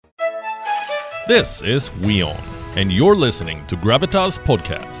This is WION, and you're listening to Gravitas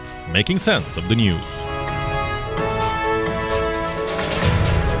podcast, making sense of the news.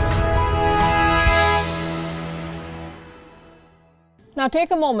 Now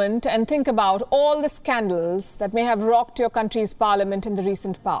take a moment and think about all the scandals that may have rocked your country's parliament in the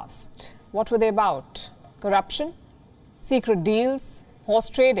recent past. What were they about? Corruption? Secret deals? Horse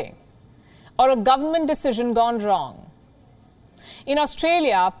trading? Or a government decision gone wrong? In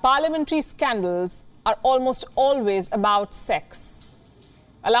Australia, parliamentary scandals are almost always about sex.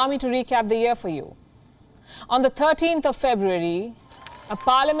 Allow me to recap the year for you. On the 13th of February, a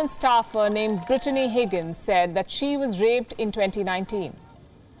parliament staffer named Brittany Higgins said that she was raped in 2019.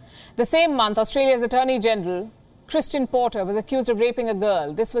 The same month, Australia's Attorney General, Christian Porter, was accused of raping a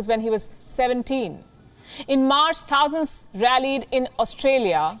girl. This was when he was 17. In March, thousands rallied in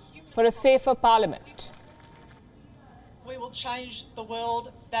Australia for a safer parliament. We will change the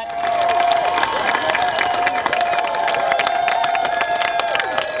world that...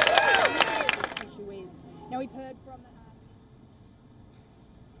 Now we've heard from...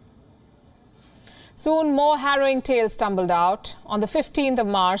 Soon, more harrowing tales tumbled out. On the 15th of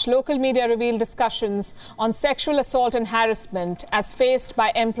March, local media revealed discussions on sexual assault and harassment as faced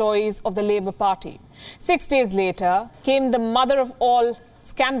by employees of the Labour Party. 6 days later came the mother of all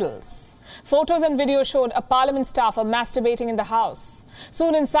scandals. Photos and videos showed a parliament staffer masturbating in the house.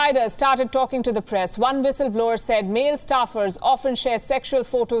 Soon insiders started talking to the press. One whistleblower said male staffers often share sexual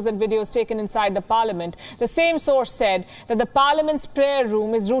photos and videos taken inside the parliament. The same source said that the parliament's prayer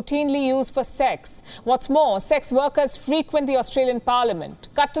room is routinely used for sex. What's more, sex workers frequent the Australian parliament.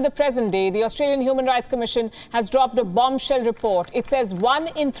 Cut to the present day, the Australian Human Rights Commission has dropped a bombshell report. It says 1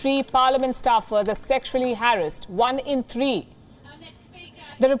 in 3 parliament staffers are sexually harassed. 1 in 3.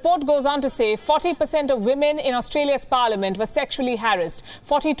 The report goes on to say 40% of women in Australia's parliament were sexually harassed.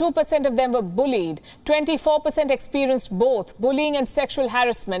 42% of them were bullied. 24% experienced both bullying and sexual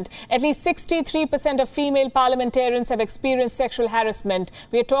harassment. At least 63% of female parliamentarians have experienced sexual harassment.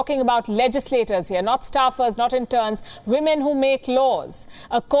 We are talking about legislators here, not staffers, not interns, women who make laws.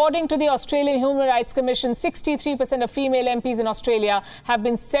 According to the Australian Human Rights Commission, 63% of female MPs in Australia have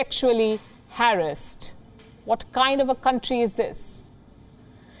been sexually harassed. What kind of a country is this?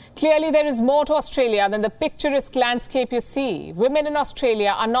 Clearly, there is more to Australia than the picturesque landscape you see. Women in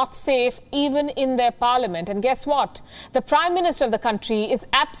Australia are not safe even in their parliament. And guess what? The Prime Minister of the country is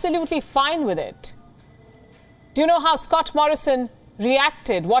absolutely fine with it. Do you know how Scott Morrison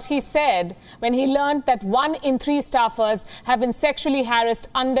reacted, what he said when he learned that 1 in 3 staffers have been sexually harassed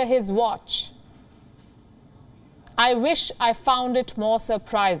under his watch? I wish I found it more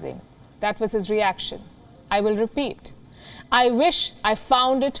surprising. That was his reaction. I will repeat. I wish I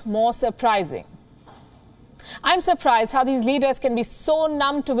found it more surprising. I'm surprised how these leaders can be so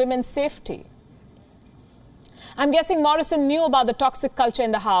numb to women's safety. I'm guessing Morrison knew about the toxic culture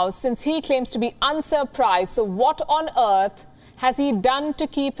in the House since he claims to be unsurprised. So what on earth has he done to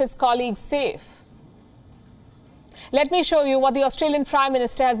keep his colleagues safe? Let me show you what the Australian Prime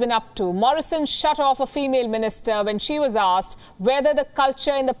Minister has been up to. Morrison shut off a female minister when she was asked whether the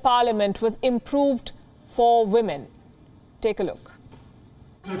culture in the Parliament was improved for women. Take a look.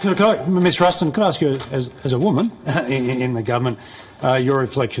 Ms Ruston, can I ask you, as a woman in the government, your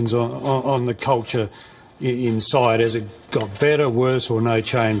reflections on the culture inside? Has it got better, worse or no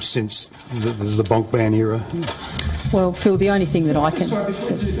change since the bonk ban era? Well, Phil, the only thing that I can... Sorry,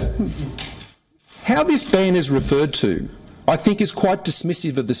 before you do that. How this ban is referred to, I think, is quite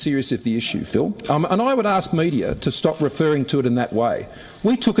dismissive of the seriousness of the issue, Phil. And I would ask media to stop referring to it in that way.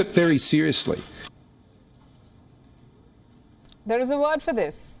 We took it very seriously. There is a word for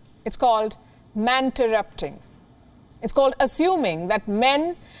this. It's called man-terrupting. It's called assuming that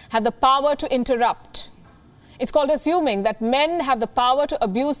men have the power to interrupt. It's called assuming that men have the power to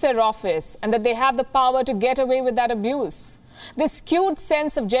abuse their office and that they have the power to get away with that abuse. This skewed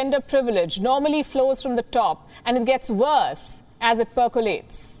sense of gender privilege normally flows from the top, and it gets worse as it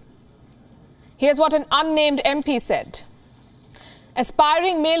percolates. Here's what an unnamed MP said.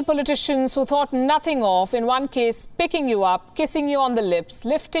 Aspiring male politicians who thought nothing of, in one case, picking you up, kissing you on the lips,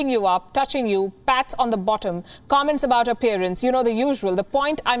 lifting you up, touching you, pats on the bottom, comments about appearance, you know the usual. The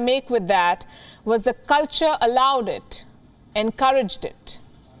point I make with that was the culture allowed it, encouraged it.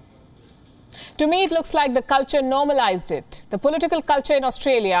 To me, it looks like the culture normalized it. The political culture in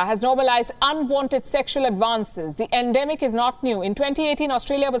Australia has normalized unwanted sexual advances. The endemic is not new. In 2018,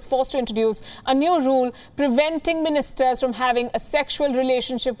 Australia was forced to introduce a new rule preventing ministers from having a sexual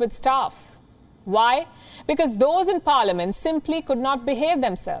relationship with staff. Why? Because those in Parliament simply could not behave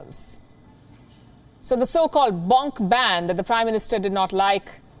themselves. So the so-called bonk ban that the Prime Minister did not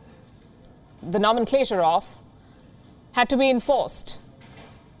like the nomenclature of, had to be enforced.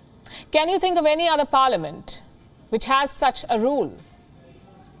 Can you think of any other parliament which has such a rule?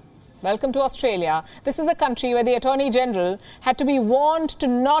 Welcome to Australia. This is a country where the Attorney General had to be warned to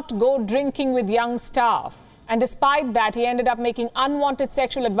not go drinking with young staff. And despite that, he ended up making unwanted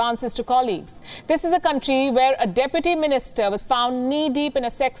sexual advances to colleagues. This is a country where a deputy minister was found knee-deep in a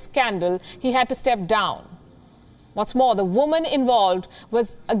sex scandal. He had to step down. What's more, the woman involved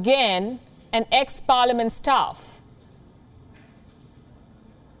was again an ex-parliament staff.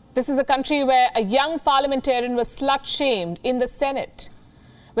 This is a country where a young parliamentarian was slut-shamed in the Senate,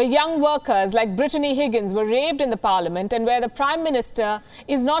 where young workers like Brittany Higgins were raped in the parliament, and where the Prime Minister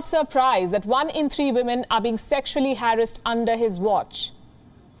is not surprised that 1 in 3 women are being sexually harassed under his watch.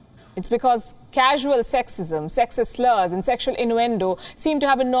 It's because casual sexism, sexist slurs and sexual innuendo seem to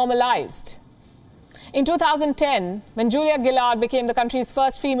have been normalized. In 2010, when Julia Gillard became the country's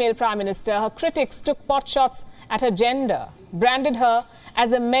first female Prime Minister, her critics took potshots at her gender, branded her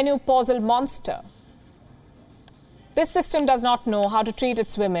as a menopausal monster. This system does not know how to treat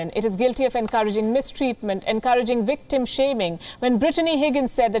its women. It is guilty of encouraging mistreatment, encouraging victim shaming. When Brittany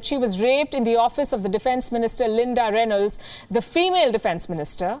Higgins said that she was raped in the office of the Defence Minister Linda Reynolds, the female Defence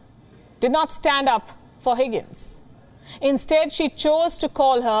Minister did not stand up for Higgins. Instead, she chose to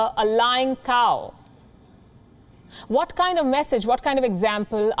call her a lying cow. What kind of message, what kind of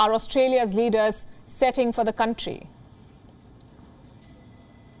example are Australia's leaders setting for the country?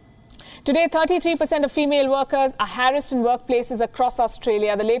 Today, 33% of female workers are harassed in workplaces across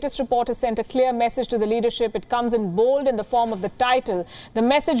Australia. The latest report has sent a clear message to the leadership. It comes in bold in the form of the title. The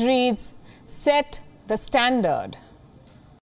message reads, "Set the standard."